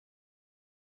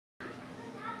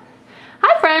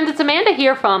friends, it's Amanda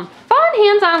here from Fun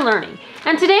Hands-On Learning.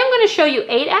 And today I'm going to show you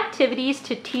 8 activities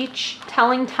to teach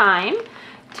telling time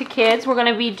to kids. We're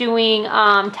going to be doing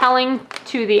telling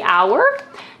to the hour,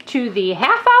 to the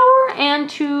half hour, and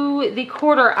to the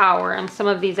quarter hour in some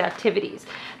of these activities.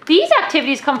 These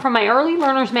activities come from my Early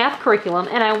Learners Math curriculum,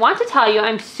 and I want to tell you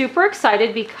I'm super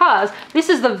excited because this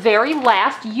is the very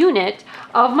last unit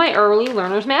of my Early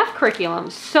Learners Math curriculum.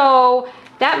 So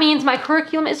that means my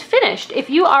curriculum is finished. If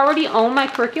you already own my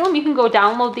curriculum, you can go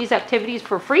download these activities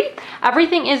for free.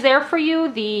 Everything is there for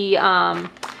you. The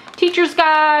teacher's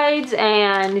guides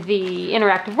and the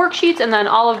interactive worksheets, and then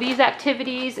all of these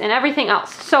activities and everything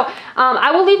else. So I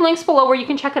will leave links below where you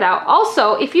can check it out.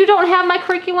 Also, if you don't have my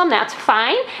curriculum, that's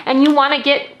fine, and you want to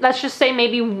get, let's just say,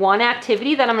 maybe one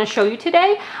activity that I'm going to show you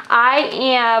today, I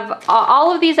have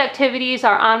all of these activities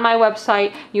are on my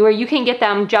website where you can get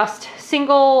them just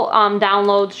single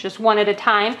downloads, just one at a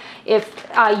time if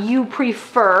you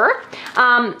prefer.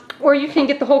 Or you can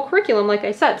get the whole curriculum, like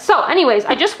I said. So anyways,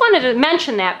 I just wanted to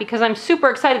mention that because I'm super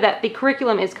excited that the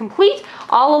curriculum is complete.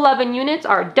 All 11 units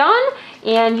are done,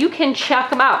 and you can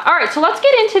check them out. All right, so let's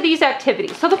get into these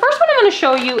activities. So the first one I'm going to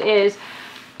show you is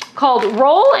called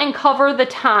Roll and Cover the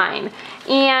Time.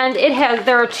 And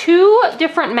there are 2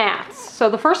 different mats.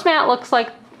 So the first mat looks like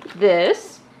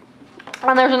this.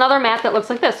 And there's another mat that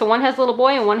looks like this. So one has a little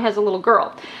boy and one has a little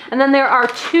girl. And then there are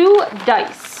 2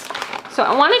 dice. So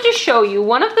I wanted to show you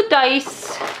one of the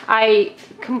dice I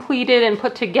completed and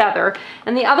put together,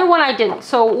 and the other one I didn't.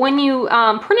 So when you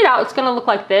print it out, it's going to look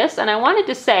like this. And I wanted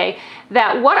to say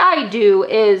that what I do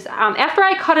is after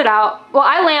I cut it out, well,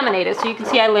 I laminate it. So you can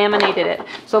see I laminated it.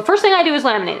 So first thing I do is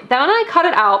laminate it. Then when I cut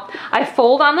it out, I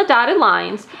fold on the dotted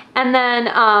lines, and then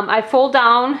I fold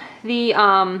down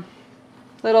the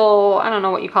little, I don't know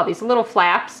what you call these, little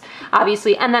flaps,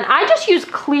 obviously. And then I just use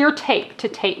clear tape to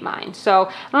tape mine. So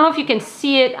I don't know if you can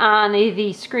see it on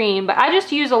the screen, but I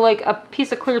just use a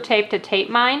piece of clear tape to tape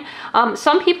mine.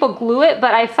 Some people glue it,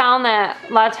 but I found that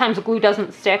a lot of times glue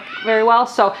doesn't stick very well.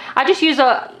 So I just use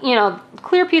a,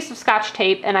 clear piece of Scotch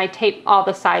tape, and I tape all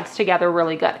the sides together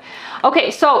really good. Okay,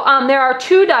 so there are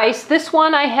 2 dice. This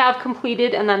one I have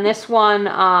completed, and then this one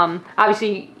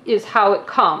obviously is how it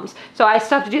comes. So I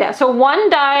still have to do that. So one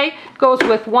die goes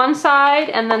with one side,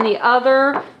 and then the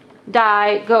other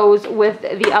die goes with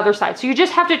the other side. So you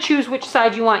just have to choose which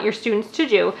side you want your students to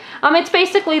do. It's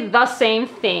basically the same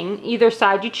thing, either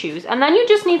side you choose. And then you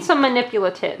just need some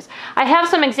manipulatives. I have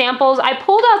some examples. I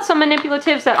pulled out some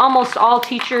manipulatives that almost all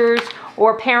teachers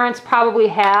or parents probably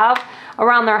have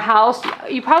around their house.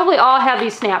 You probably all have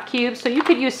these snap cubes, so you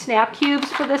could use snap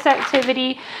cubes for this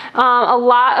activity. A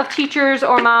lot of teachers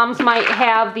or moms might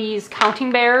have these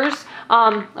counting bears.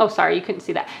 Oh, sorry, you couldn't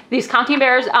see that. These counting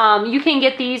bears, you can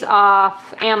get these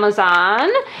off Amazon.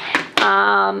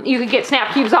 You could get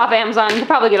snap cubes off Amazon. You could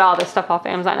probably get all this stuff off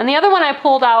Amazon. And the other one I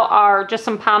pulled out are just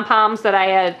some pom-poms that I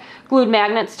had glued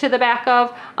magnets to the back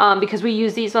of, because we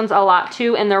use these ones a lot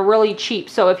too, and they're really cheap.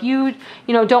 So if you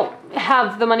don't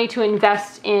have the money to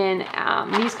invest in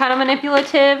these kind of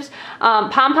manipulatives,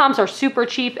 pom-poms are super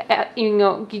cheap.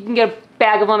 You can get a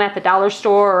bag of them at the dollar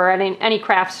store or at any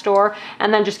craft store,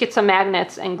 and then just get some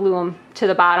magnets and glue them to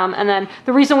the bottom. And then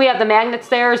the reason we have the magnets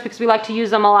there is because we like to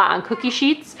use them a lot on cookie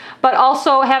sheets, but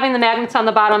also having the magnets on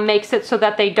the bottom makes it so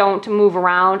that they don't move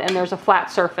around, and there's a flat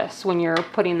surface when you're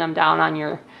putting them down on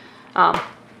your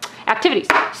activities.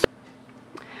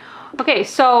 Okay,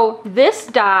 so this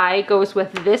die goes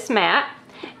with this mat,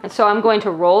 and so I'm going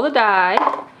to roll the die,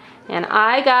 and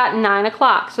I got 9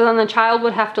 o'clock. So then the child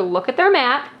would have to look at their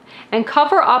mat and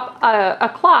cover up a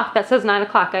clock that says 9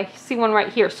 o'clock. I see one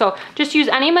right here. So just use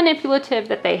any manipulative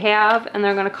that they have, and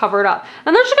they're going to cover it up.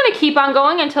 And they're just going to keep on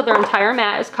going until their entire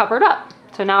mat is covered up.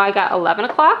 So now I got 11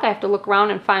 o'clock. I have to look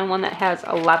around and find one that has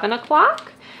 11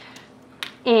 o'clock.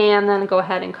 And then go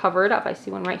ahead and cover it up. I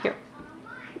see one right here.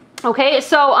 Okay,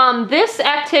 so this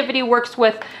activity works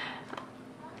with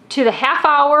to the half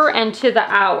hour and to the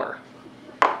hour.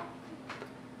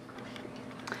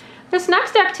 This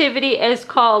next activity is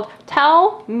called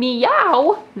Tell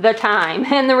Meow the Time.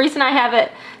 And the reason I have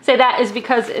it say that is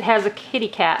because it has a kitty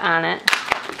cat on it.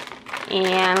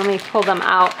 And let me pull them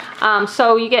out.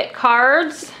 So you get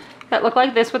cards that look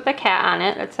like this with the cat on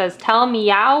it. It says Tell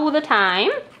Meow the Time.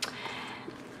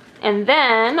 And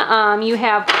then you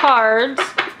have cards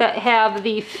that have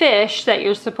the fish that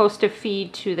you're supposed to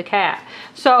feed to the cat.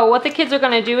 So what the kids are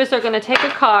going to do is they're going to take a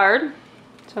card.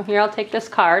 So here, I'll take this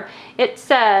card. It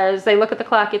says, they look at the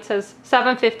clock, it says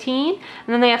 7:15, and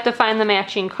then they have to find the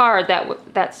matching card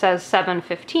that says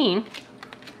 7:15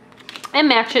 and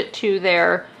match it to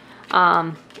their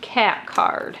cat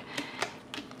card.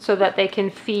 so that they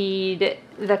can feed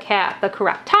the cat the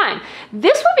correct time.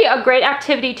 This would be a great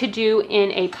activity to do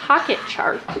in a pocket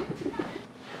chart.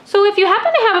 So if you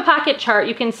happen to have a pocket chart,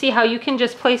 you can see how you can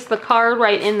just place the card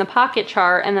right in the pocket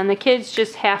chart, and then the kids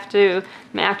just have to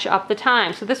match up the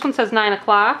time. So this one says 9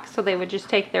 o'clock, so they would just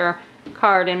take their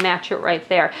card and match it right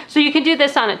there. So you can do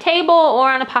this on a table or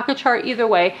on a pocket chart, either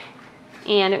way,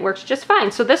 and it works just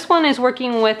fine. So this one is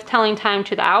working with telling time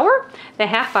to the hour, the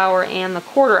half hour, and the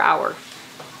quarter hour.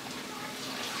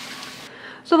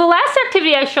 So the last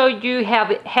activity I showed you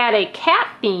had a cat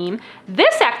theme.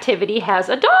 This activity has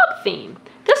a dog theme.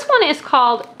 This one is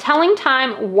called Telling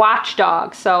Time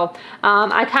Watchdog. So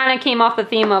I kind of came off the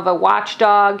theme of a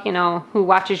watchdog, you know, who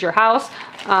watches your house,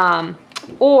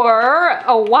 or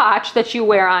a watch that you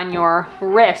wear on your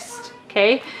wrist,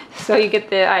 okay? So you get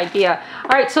the idea. All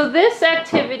right, so this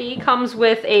activity comes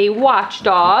with a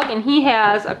watchdog, and he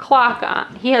has a clock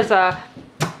on. He has an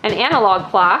analog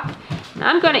clock. And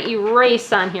I'm going to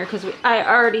erase on here because I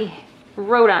already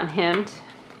wrote on him.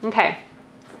 Okay.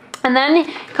 And then it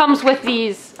comes with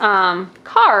these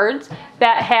cards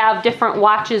that have different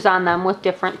watches on them with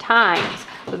different times.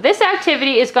 So this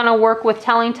activity is going to work with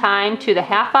telling time to the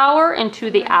half hour and to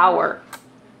the hour.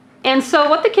 And so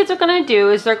what the kids are going to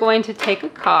do is they're going to take a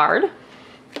card.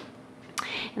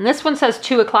 And this one says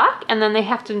 2 o'clock, and then they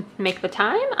have to make the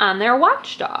time on their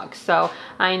watchdog. So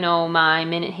I know my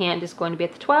minute hand is going to be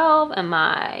at the 12, and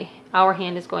my hour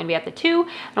hand is going to be at the 2.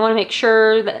 I want to make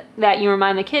sure that you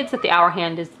remind the kids that the hour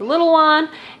hand is the little one,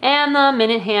 and the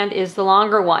minute hand is the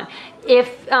longer one.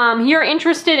 If you're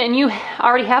interested and you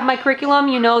already have my curriculum,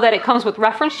 you know that it comes with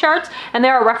reference charts, and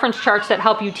there are reference charts that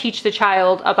help you teach the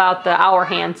child about the hour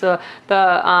hands,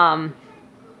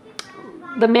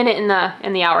 the minute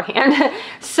and the hour hand.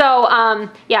 So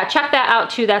yeah, check that out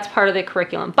too. That's part of the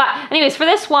curriculum. But anyways, for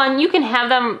this one, you can have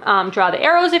them draw the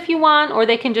arrows if you want, or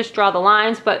they can just draw the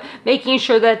lines, but making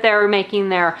sure that they're making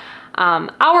their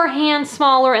hour hands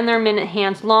smaller and their minute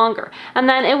hands longer. And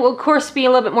then it will of course be a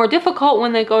little bit more difficult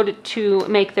when they go to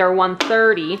make their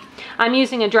 1:30. I'm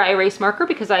using a dry erase marker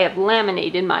because I have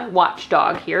laminated my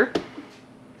watchdog here.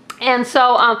 And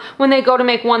so when they go to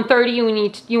make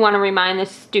 1:30, you want to remind the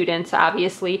students,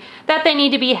 obviously, that they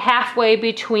need to be halfway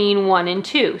between 1 and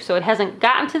 2. So it hasn't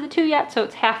gotten to the 2 yet, so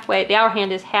it's halfway. The hour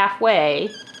hand is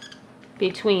halfway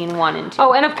between 1 and 2.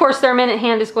 Oh, and of course their minute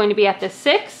hand is going to be at the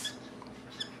 6.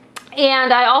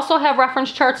 And I also have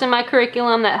reference charts in my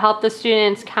curriculum that help the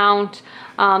students count.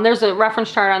 There's a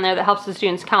reference chart on there that helps the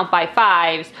students count by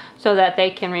 5s so that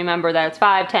they can remember that it's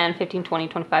 5, 10, 15, 20,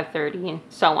 25, 30, and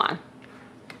so on.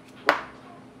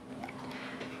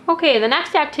 Okay, the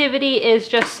next activity is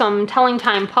just some telling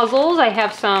time puzzles. I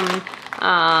have some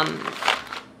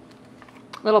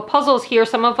little puzzles here.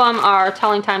 Some of them are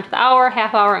telling time to the hour,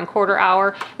 half hour, and quarter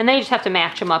hour, and they just have to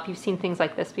match them up. You've seen things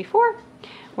like this before,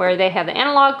 where they have the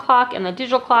analog clock and the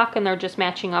digital clock, and they're just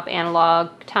matching up analog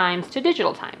times to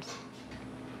digital times.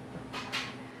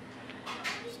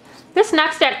 This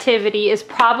next activity is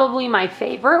probably my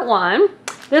favorite one.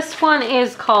 This one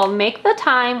is called Make the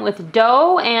Time with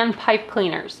Dough and Pipe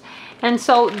Cleaners. And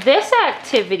so this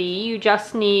activity, you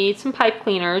just need some pipe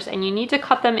cleaners, and you need to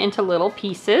cut them into little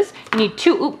pieces. You need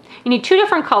two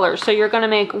different colors. So you're going to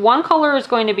make one color is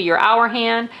going to be your hour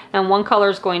hand, and one color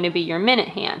is going to be your minute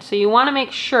hand. So you want to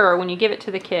make sure when you give it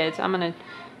to the kids, I'm going to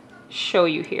show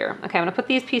you here. Okay, I'm going to put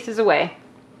these pieces away.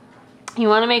 You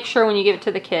want to make sure when you give it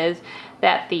to the kids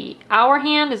that the hour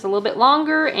hand is a little bit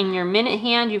longer, and your minute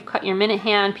hand, you've cut your minute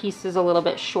hand pieces a little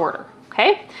bit shorter.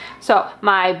 Okay, so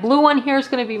my blue one here is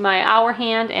going to be my hour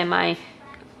hand, and my,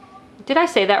 did I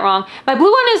say that wrong? My blue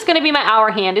one is going to be my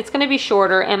hour hand. It's going to be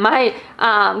shorter, and my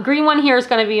green one here is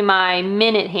going to be my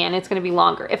minute hand. It's going to be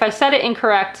longer. If I said it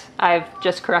incorrect, I've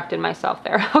just corrected myself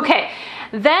there. Okay,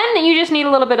 then you just need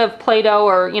a little bit of Play-Doh,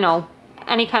 or, you know,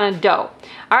 any kind of dough.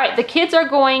 All right, the kids are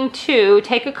going to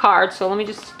take a card, so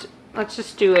let's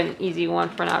just do an easy one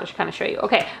for now to kind of show you.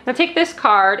 Okay, I'm gonna take this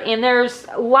card, and there's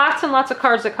lots and lots of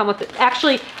cards that come with it.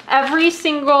 Actually, every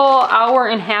single hour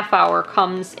and half hour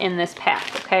comes in this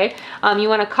pack, okay? You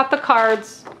wanna cut the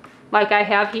cards like I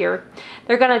have here.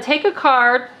 They're gonna take a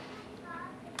card,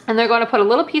 and they're gonna put a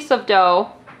little piece of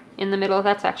dough in the middle.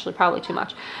 That's actually probably too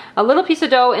much. A little piece of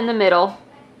dough in the middle,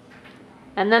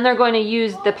 and then they're going to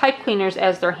use the pipe cleaners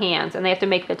as their hands, and they have to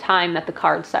make the time that the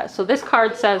card says. So this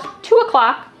card says 2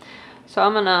 o'clock. So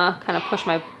I'm gonna kind of push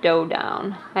my dough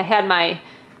down. I had my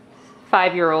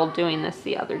 5-year-old doing this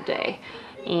the other day,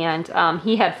 and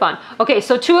he had fun. Okay,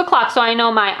 so 2 o'clock, so I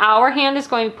know my hour hand is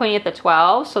going to be pointing at the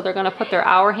 12, so they're gonna put their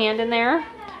hour hand in there,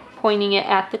 pointing it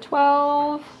at the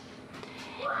 12.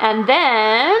 And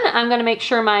then I'm gonna make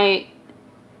sure my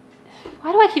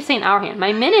why do I keep saying hour hand?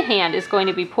 My minute hand is going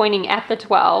to be pointing at the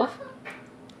 12.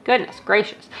 Goodness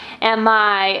gracious. And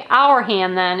my hour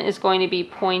hand then is going to be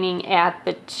pointing at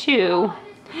the 2.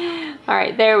 All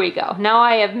right, there we go. Now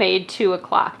I have made 2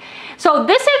 o'clock. So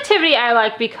this activity I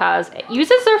like because it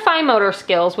uses their fine motor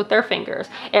skills with their fingers.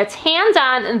 It's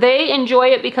hands-on and they enjoy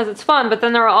it because it's fun, but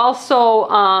then they're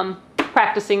also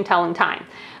practicing telling time.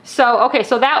 So, okay,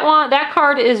 so that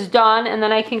card is done, and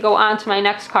then I can go on to my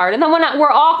next card. And then when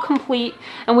we're all complete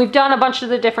and we've done a bunch of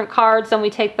the different cards, then we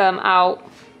take them out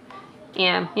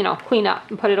and, you know, clean up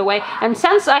and put it away. And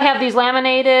since I have these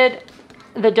laminated,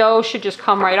 the dough should just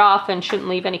come right off and shouldn't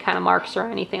leave any kind of marks or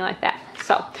anything like that.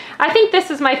 So I think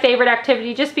this is my favorite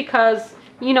activity just because,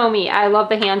 you know me, I love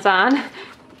the hands-on.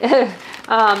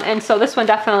 And so this one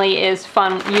definitely is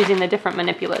fun using the different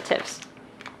manipulatives.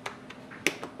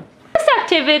 This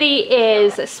activity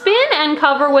is spin and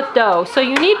cover with dough. So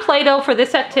you need Play-Doh for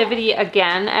this activity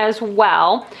again as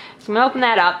well. So I'm gonna open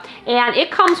that up. And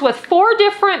it comes with 4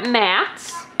 different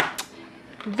mats.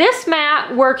 This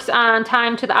mat works on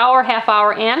time to the hour, half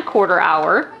hour, and quarter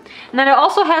hour. And then it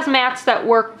also has mats that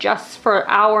work just for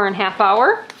hour and half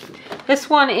hour. This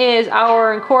one is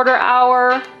hour and quarter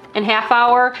hour and half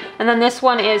hour. And then this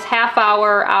one is half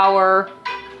hour, hour,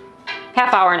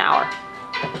 half hour, and hour.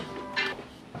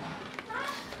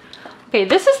 Okay,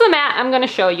 this is the mat I'm going to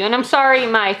show you, and I'm sorry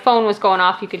my phone was going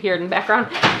off, you could hear it in the background.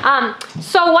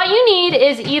 So what you need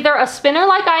is either a spinner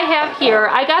like I have here.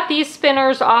 I got these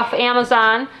spinners off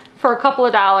Amazon for a couple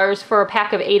of dollars for a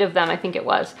pack of 8 of them, I think it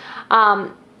was.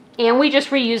 And we just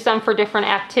reused them for different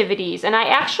activities. And I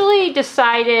actually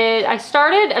decided, I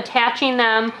started attaching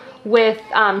them with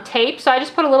tape, so I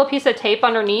just put a little piece of tape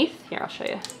underneath. Here, I'll show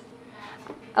you.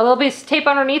 A little piece of tape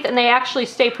underneath, and they actually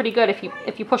stay pretty good if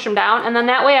you push them down, and then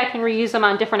that way I can reuse them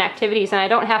on different activities, and I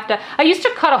don't have to. I used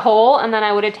to cut a hole and then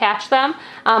I would attach them,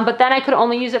 but then I could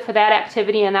only use it for that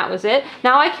activity and that was it.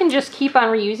 Now I can just keep on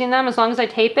reusing them as long as I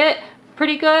tape it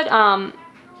pretty good.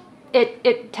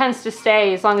 It tends to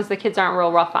stay as long as the kids aren't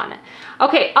real rough on it.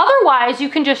 Okay, otherwise you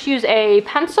can just use a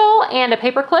pencil and a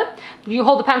paper clip. You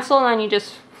hold the pencil and then you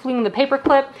just fling the paper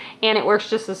clip, and it works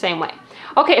just the same way.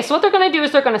 Okay, so what they're going to do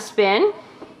is they're going to spin.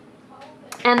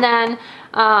 And then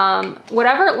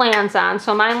whatever it lands on,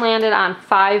 so mine landed on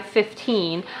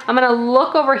 5:15, I'm going to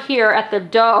look over here at the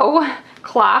dough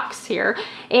clocks here,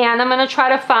 and I'm going to try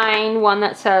to find one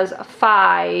that says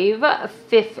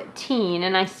 5:15,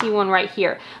 and I see one right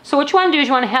here. So what you want to do is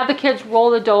you want to have the kids roll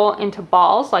the dough into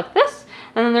balls like this,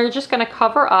 and then they're just going to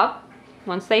cover up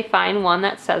once they find one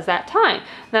that says that time.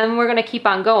 Then we're going to keep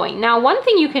on going. Now, one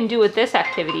thing you can do with this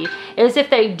activity is if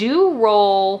they do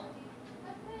roll.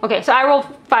 Okay, so I rolled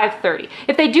 5:30.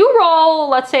 If they do roll,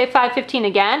 let's say 5:15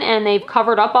 again, and they've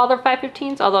covered up all their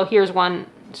 5:15s, although here's one,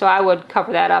 so I would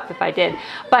cover that up if I did.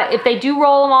 But if they do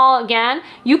roll them all again,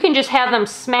 you can just have them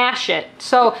smash it.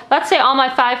 So let's say all my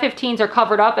 5:15s are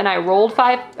covered up and I rolled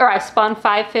I spun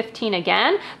 5:15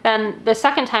 again, then the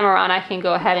second time around I can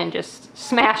go ahead and just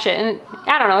smash it. And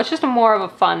I don't know, it's just more of a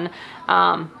fun,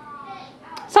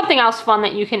 something else fun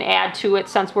that you can add to it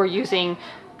since we're using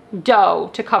dough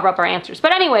to cover up our answers.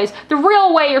 But anyways, the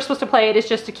real way you're supposed to play it is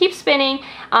just to keep spinning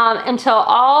until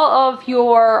all of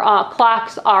your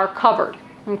clocks are covered,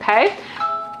 okay?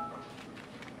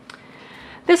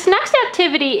 This next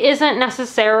activity isn't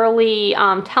necessarily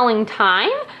telling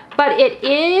time, but it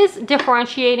is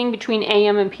differentiating between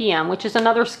AM and PM, which is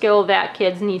another skill that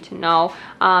kids need to know.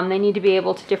 They need to be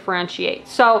able to differentiate.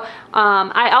 So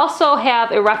I also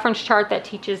have a reference chart that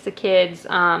teaches the kids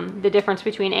the difference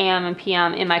between AM and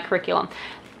PM in my curriculum.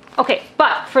 Okay,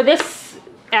 but for this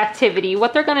activity,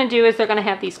 what they're going to do is they're going to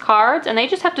have these cards, and they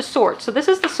just have to sort. So this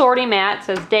is the sorting mat. It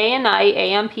says day and night,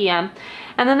 AM, PM.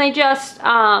 And then they just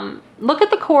look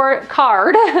at the card,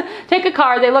 take a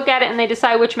card, they look at it, and they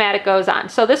decide which mat it goes on.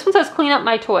 So this one says clean up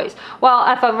my toys. Well,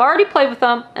 if I've already played with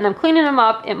them and I'm cleaning them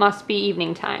up, it must be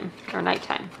evening time or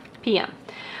nighttime, PM.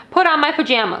 Put on my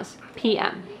pajamas,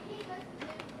 PM.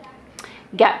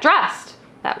 Get dressed,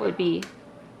 that would be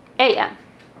AM.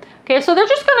 Okay, so they're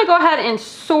just going to go ahead and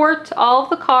sort all of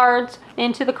the cards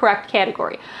into the correct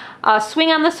category.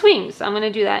 Swing on the swings, I'm going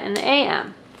to do that in the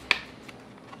AM.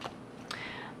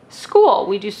 School,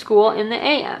 we do school in the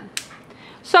AM.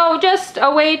 So just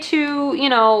a way to, you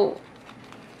know,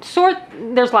 sort,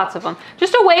 there's lots of them.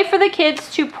 Just a way for the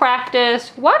kids to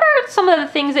practice what are some of the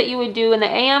things that you would do in the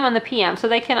AM and the PM so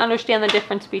they can understand the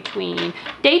difference between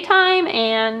daytime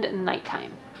and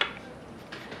nighttime.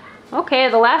 Okay,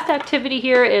 the last activity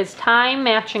here is time,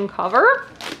 match, and cover,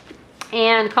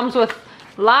 and comes with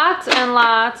lots and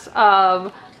lots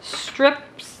of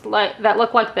strips that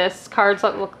look like this, cards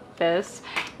that look like this,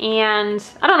 and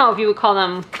I don't know if you would call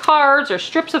them cards or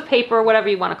strips of paper, whatever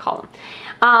you want to call them.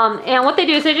 And what they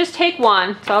do is they just take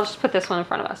one, so I'll just put this one in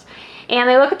front of us, and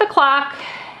they look at the clock,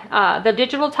 the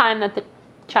digital time that the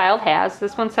child has.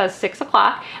 This one says 6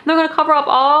 o'clock. And they're going to cover up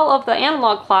all of the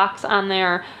analog clocks on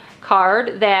their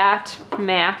card that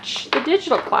match the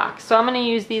digital clock. So I'm going to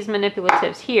use these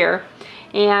manipulatives here,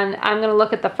 and I'm going to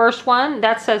look at the first one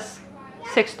that says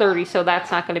 6:30, so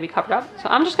that's not going to be covered up. So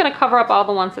I'm just going to cover up all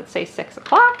the ones that say 6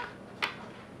 o'clock.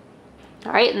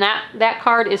 All right, and that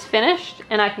card is finished,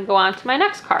 and I can go on to my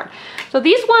next card. So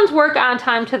these ones work on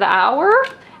time to the hour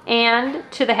and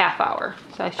to the half hour.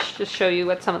 So I should just show you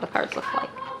what some of the cards look like.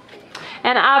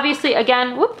 And obviously,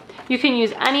 again, you can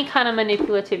use any kind of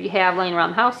manipulative you have laying around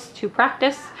the house to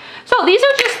practice. So these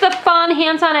are just the fun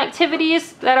hands-on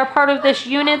activities that are part of this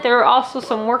unit. There are also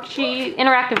some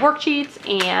interactive worksheets,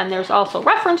 and there's also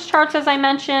reference charts, as I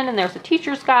mentioned, and there's a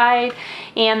teacher's guide,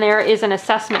 and there is an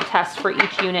assessment test for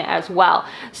each unit as well.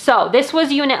 So this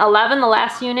was Unit 11, the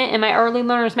last unit in my Early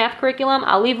Learners Math curriculum.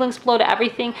 I'll leave links below to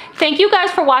everything. Thank you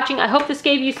guys for watching. I hope this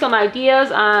gave you some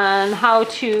ideas on how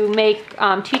to make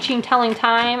teaching telling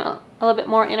time a little bit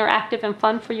more interactive and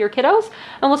fun for your kiddos.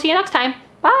 And we'll see you next time.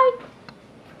 Bye.